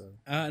don't think so.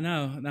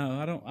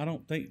 No, I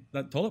don't think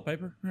that toilet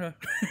paper. I've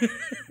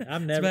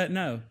It's never. about,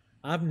 no.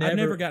 I've I've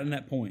never gotten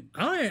that point.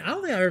 I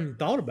don't think I ever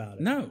thought about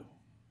it. No,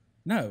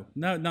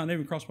 not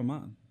even crossed my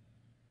mind.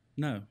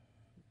 No.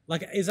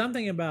 Like, as I'm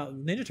thinking about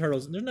Ninja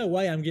Turtles, there's no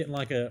way I'm getting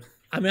like a.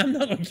 I mean, I'm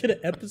not gonna get an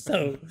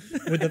episode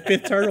with the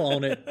fifth turtle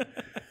on it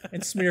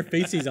and smear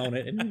feces on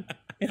it and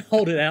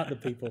hold it out to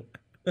people.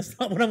 That's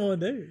not what I'm gonna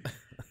do.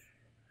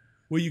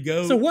 Will you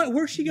go? So what?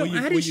 Where'd she go? will you-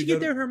 How will did you she go get to-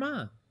 there in her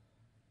mind?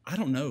 I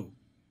don't know.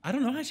 I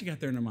don't know how she got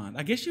there in her mind.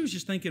 I guess she was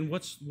just thinking,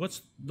 what's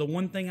the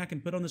one thing I can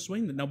put on the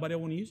swing that nobody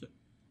will want to use it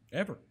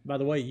ever? By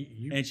the way,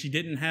 you And she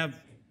didn't have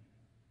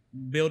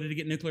ability to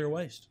get nuclear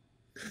waste.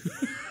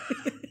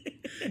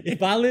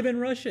 if I live in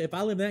Russia, if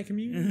I live in that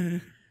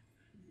community,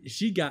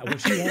 she got what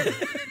she wanted.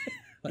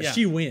 Like, Yeah.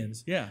 she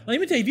wins. Yeah. Let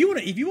me tell you,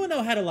 if you want to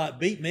know how to like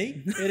beat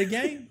me at a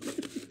game,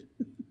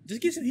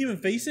 just get some human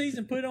feces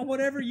and put it on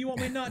whatever you want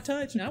me to not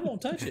touch, and I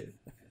won't touch it.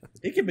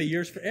 It can be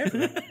yours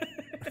forever.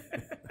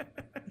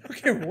 I don't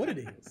care what it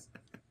is.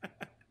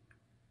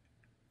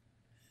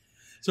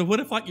 So what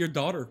if like your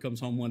daughter comes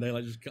home one day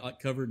like just like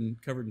covered in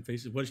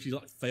feces? What if she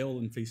like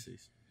failed in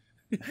feces?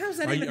 How's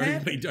that Are even you gonna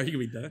happen?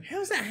 be done?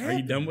 How's that happen? Are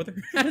you done with her?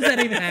 How does that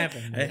even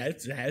happen?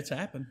 It's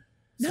happened.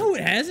 No,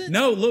 it hasn't.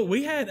 No, look,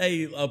 we had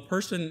a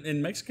person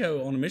in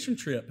Mexico on a mission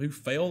trip who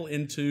fell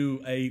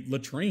into a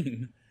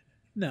latrine.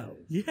 No.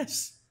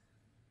 Yes.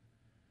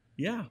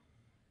 Yeah.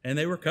 And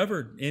they were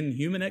covered in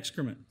human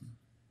excrement.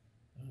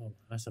 Oh,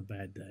 that's a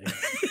bad day.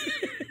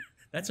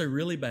 That's a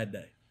really bad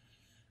day.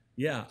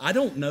 Yeah. I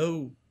don't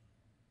know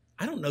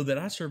that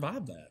I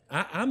survived that.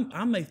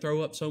 I may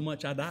throw up so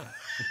much I die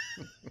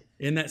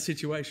in that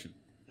situation.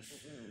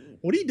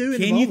 What do you do in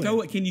the Can you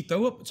moment? Can you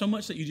throw up so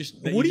much that you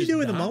just? That What do you just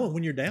do in the die? moment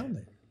when you're down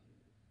there?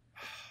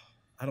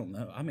 I don't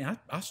know. I mean,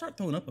 I start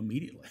throwing up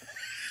immediately.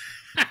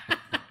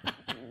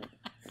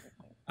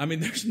 I mean,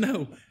 there's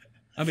no.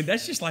 I mean,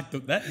 that's just like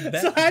that.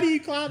 So how do you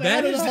climb that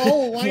out of is the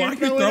hole while you're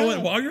throwing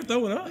up? while you're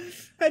throwing up.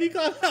 How do you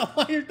climb out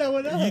while you're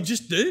throwing up? You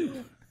just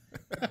do.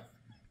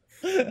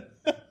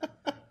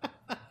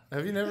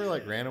 Have you never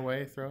like ran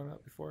away throwing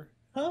up before?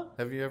 Huh?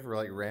 Have you ever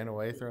like ran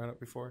away throwing up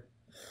before?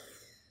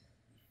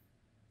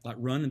 Like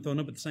run and throwing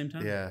up at the same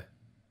time. Yeah.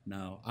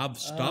 No, I've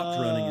stopped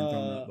running and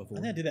throwing up I before.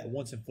 think I did that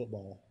once in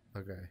football,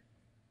 Okay.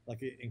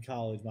 like in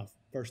college, my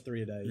first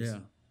 3 days. Yeah.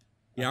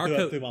 I Yeah. Our threw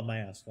up coach. through my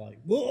mask, like,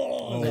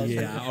 whoa! Oh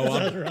yeah.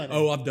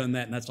 I've done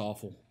that, and that's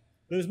awful.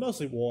 But it was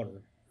mostly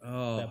water at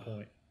Oh. that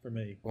point for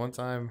me. One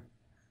time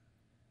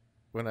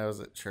when I was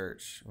at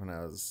church, when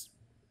I was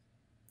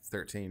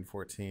 13,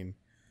 14,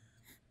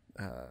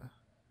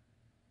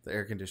 the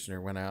air conditioner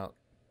went out.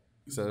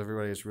 So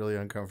everybody was really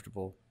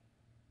uncomfortable.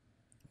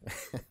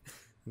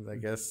 I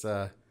guess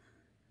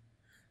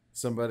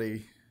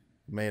somebody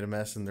made a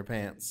mess in their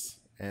pants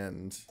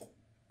and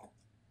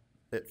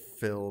it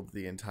filled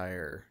the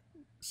entire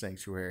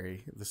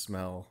sanctuary, the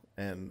smell,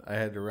 and I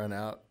had to run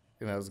out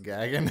and I was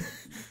gagging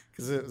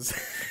because it was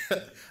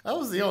I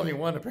was the only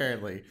one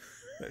apparently.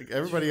 Like,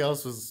 everybody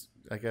else was,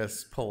 I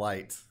guess,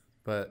 polite,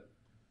 but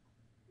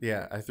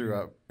yeah, I threw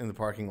up in the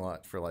parking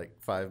lot for like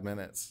 5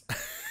 minutes.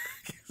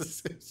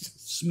 It's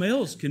just,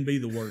 Smells can be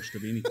the worst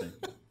of anything.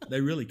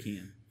 They really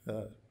can.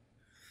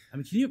 I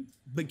mean,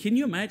 can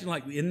you imagine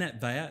like in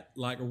that vat,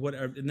 like or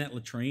whatever, in that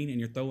latrine, and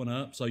you're throwing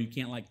up, so you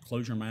can't like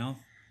close your mouth,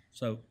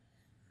 so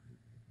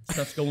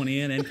stuff's going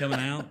in and coming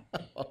out.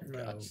 oh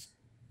No. gosh.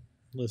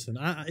 Listen,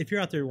 if you're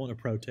out there wanting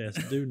to protest,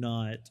 do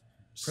not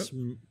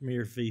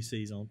smear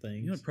feces on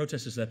things. You want to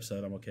protest this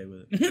episode? I'm okay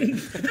with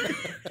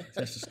it.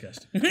 That's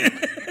disgusting.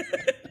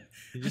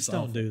 You just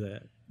don't do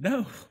that.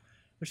 No.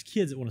 There's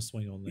kids that want to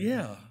swing on there.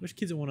 Yeah. There's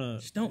kids that want to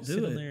Just don't do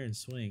sit on it. there and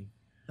swing.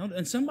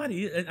 And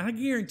somebody, and I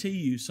guarantee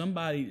you,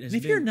 somebody has And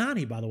if been you're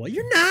 90, by the way,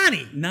 you're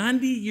 90.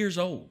 90 years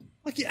old.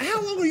 Like,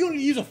 how long are you going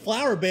to use a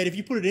flower bed if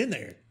you put it in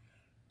there?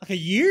 Like a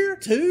year,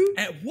 2,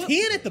 At what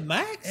 10 at the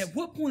max? At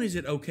what point is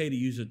it okay to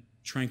use a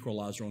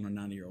tranquilizer on a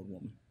 90-year-old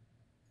woman?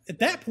 At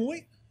that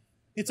point,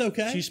 it's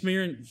okay. She's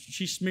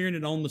smearing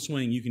it on the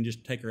swing. You can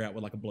just take her out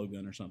with like a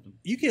blowgun or something.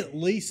 You can at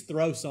least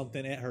throw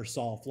something at her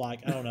soft, like,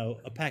 I don't know,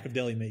 a pack of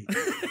deli meat.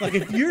 Like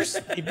if you're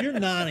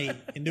 90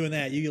 and doing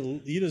that, you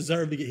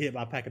deserve to get hit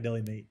by a pack of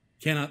deli meat.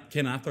 Can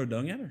I throw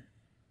dung at her?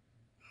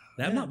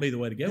 That might be the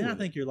way to go. Then with I it.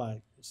 think you're like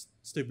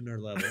stupid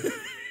nerd level.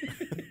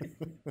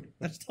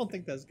 I just don't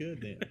think that's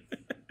good. Then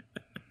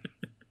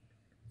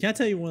can I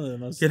tell you one of the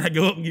most? Can I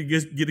go up and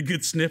get a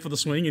good sniff of the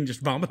swing and just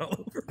vomit all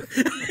over?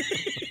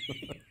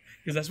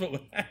 Because that's what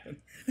would happen.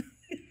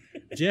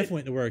 Jeff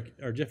went to work,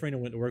 or Jeff Reno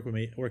went to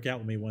work out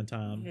with me one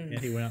time, and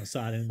he went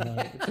outside and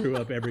threw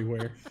up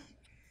everywhere.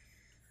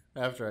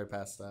 After I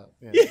passed out.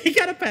 Yeah. Yeah, he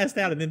kind of passed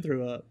out and then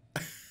threw up.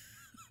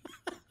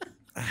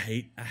 I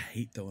hate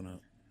throwing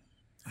up.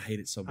 I hate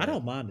it so bad. I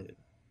don't mind it.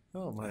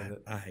 Oh, my.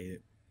 I hate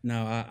it.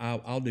 No,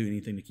 I'll do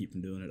anything to keep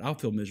from doing it. I'll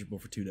feel miserable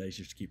for 2 days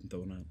just to keep from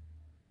throwing up.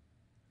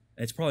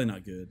 It's probably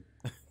not good.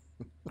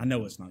 I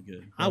know it's not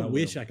good. I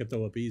wish I could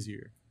throw up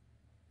easier.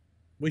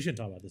 We shouldn't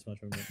talk about this much.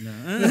 No.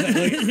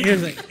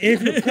 Here's the thing.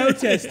 If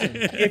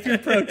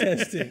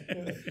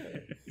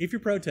you're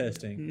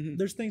protesting,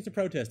 there's things to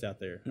protest out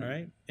there, all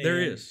right? There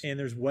is. And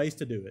there's ways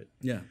to do it.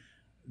 Yeah.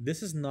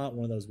 This is not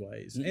one of those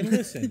ways. And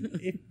listen,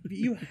 if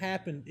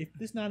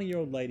this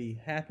 90-year-old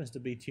lady happens to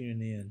be tuning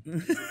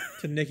in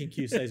to Nick and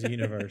Q Saves the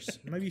Universe,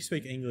 maybe you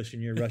speak English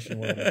in your Russian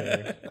world over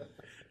there.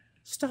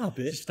 Stop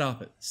it.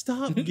 Stop it.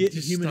 Stop getting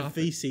Just human stop it.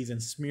 feces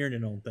and smearing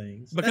it on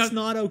things. Because- That's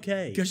not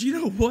okay. Because you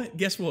know what?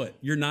 Guess what?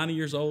 You're 90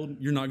 years old.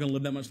 You're not going to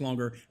live that much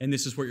longer, and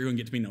this is what you're going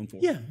to get to be known for.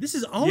 Yeah, this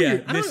is all Yeah,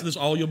 you're... this is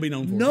all you'll be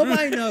known for.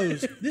 Nobody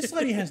knows. This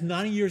lady has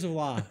 90 years of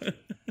life.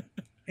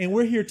 And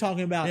we're here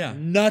talking about Yeah.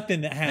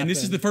 nothing that happened. And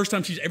this is the first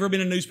time she's ever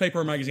been in a newspaper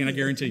or magazine, I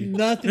guarantee you.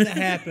 Nothing that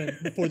happened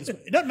before this.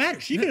 It doesn't matter.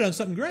 She could have done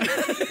something great.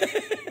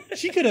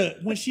 She could have,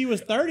 when she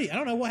was 30, I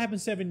don't know what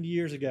happened 70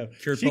 years ago.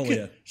 Cured She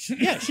polio. She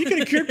could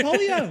have cured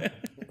polio.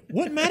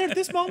 Wouldn't matter at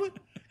this moment.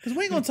 Because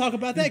we ain't going to talk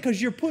about that because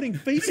you're putting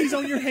feces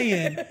on your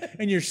hand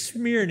and you're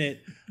smearing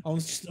it on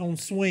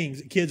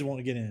swings that kids want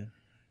to get in.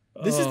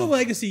 This is the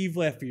legacy you've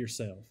left for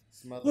yourself.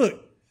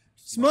 Look,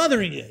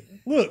 smothering it.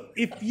 Look,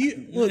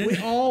 we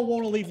all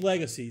want to leave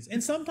legacies.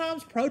 And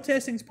sometimes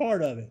protesting's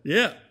part of it.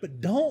 Yeah. But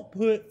don't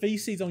put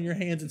feces on your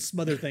hands and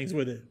smother things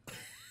with it.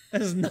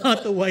 That is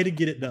not the way to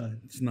get it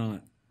done. It's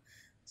not.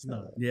 It's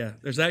not. Yeah.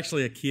 There's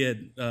actually a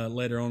kid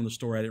later on in the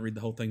story. I didn't read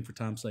the whole thing for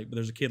time's sake, but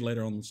there's a kid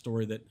later on in the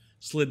story that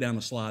slid down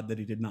a slide that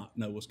he did not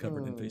know was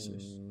covered in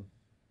feces.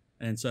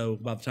 And so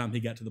by the time he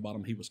got to the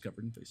bottom, he was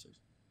covered in feces.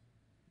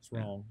 It's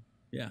wrong.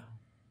 Yeah.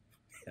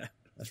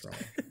 That's wrong.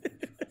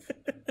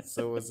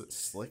 So was it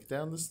slick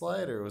down the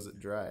slide or was it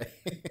dry?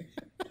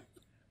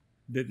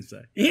 Didn't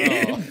say.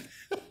 Oh.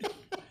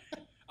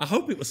 I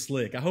hope it was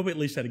slick. I hope it at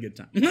least had a good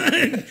time.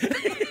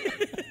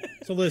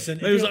 So listen.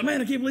 He was like, man,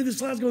 I can't believe this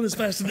slide's going this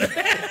fast today.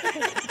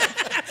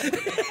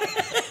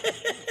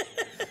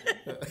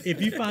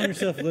 If you find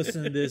yourself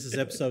listening to this, it's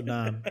episode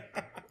 9.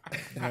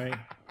 All right.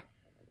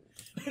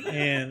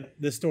 And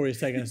this story is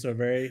taking us to a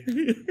very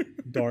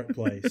dark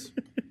place.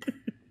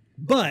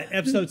 But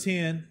episode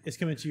 10 is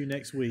coming to you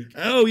next week.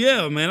 Oh,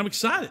 yeah, man. I'm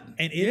excited.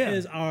 And it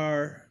is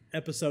our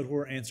episode where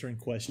we're answering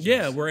questions.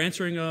 Yeah, we're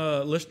answering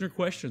listener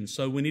questions.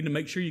 So we need to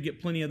make sure you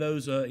get plenty of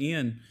those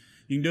in.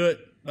 You can do it,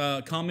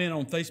 comment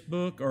on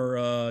Facebook,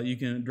 or you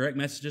can direct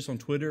message us on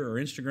Twitter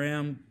or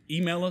Instagram.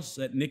 Email us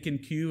at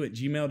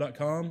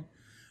nickandq@gmail.com.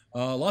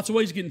 Lots of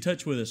ways to get in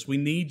touch with us. We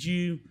need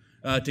you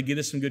to get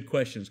us some good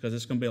questions because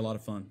it's going to be a lot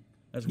of fun.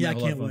 Yeah, I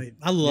can't wait.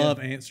 I love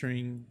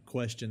answering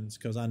questions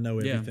because I know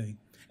everything.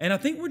 And I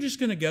think we're just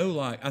going to go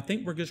I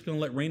think we're just going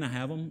to let Rena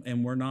have them,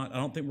 and I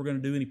don't think we're going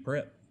to do any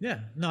prep. Yeah.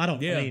 No, I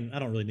don't. Yeah. I mean, I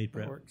don't really need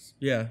prep. Works.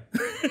 Yeah.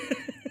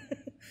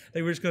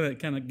 They were just going to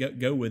kind of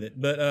go with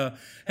it. But,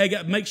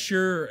 hey, make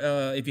sure,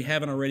 if you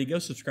haven't already, go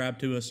subscribe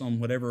to us on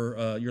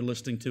whatever you're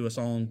listening to us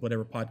on,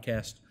 whatever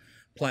podcast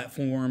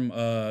platform.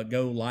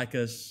 Go like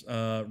us.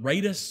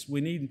 Rate us.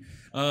 We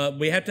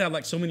have to have,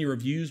 like, so many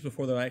reviews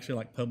before they'll actually,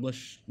 like,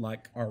 publish,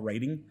 like, our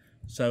rating.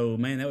 So,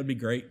 man, that would be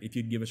great if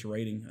you'd give us a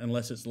rating.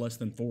 Unless it's less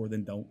than 4,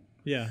 then don't.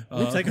 Yeah.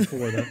 We'll take a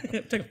 4, though.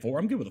 Take a 4.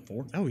 I'm good with a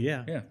 4. Oh,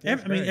 yeah. Yeah.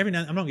 Every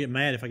now I'm not get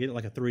mad if I get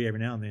like a 3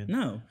 every now and then.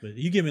 No. But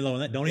you give me low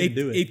on that, don't even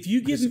do it. If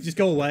you give just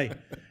go away.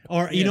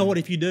 Or you know what?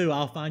 If you do,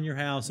 I'll find your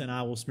house and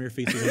I will smear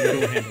feces on your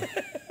door handle.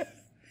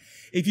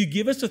 If you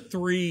give us a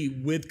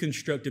 3 with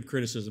constructive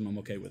criticism, I'm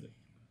okay with it.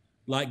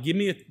 Like,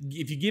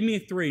 if you give me a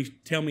 3,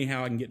 tell me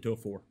how I can get to a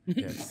 4.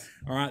 Yes.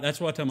 All right, that's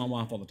what I tell my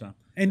wife all the time.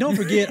 And don't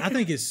forget, I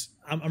think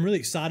I'm really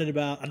excited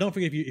about. Don't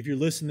forget if you're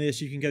listening to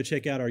this, you can go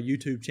check out our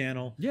YouTube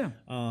channel. Yeah.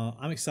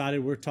 I'm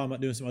excited. We're talking about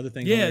doing some other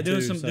things. Yeah, on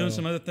there too, doing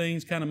some other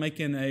things, kind of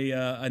making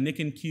a Nick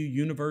and Q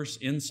universe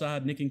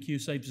inside Nick and Q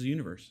Saves the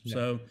Universe. Yeah.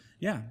 So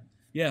yeah,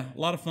 a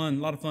lot of fun.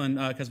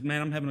 Because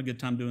man, I'm having a good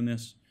time doing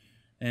this,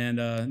 and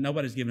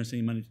nobody's giving us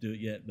any money to do it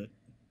yet, but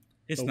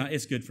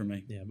it's good for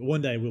me. Yeah, but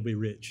one day we'll be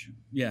rich.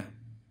 Yeah.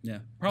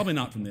 Probably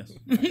not from this,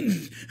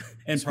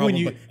 and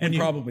when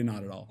probably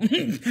not at all.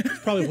 It's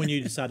probably when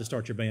you decide to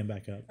start your band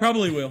back up.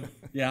 Probably will.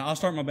 Yeah, I'll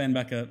start my band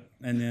back up,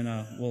 and then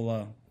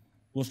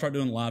we'll start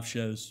doing live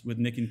shows with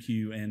Nick and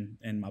Q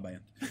and my band.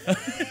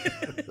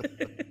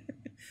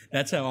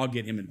 That's how I'll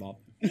get him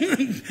involved.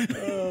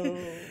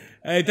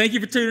 Hey, thank you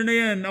for tuning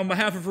in. On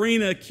behalf of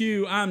Rena,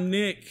 Q, I'm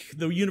Nick.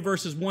 The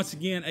universe is once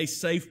again a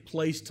safe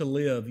place to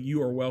live.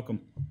 You are welcome.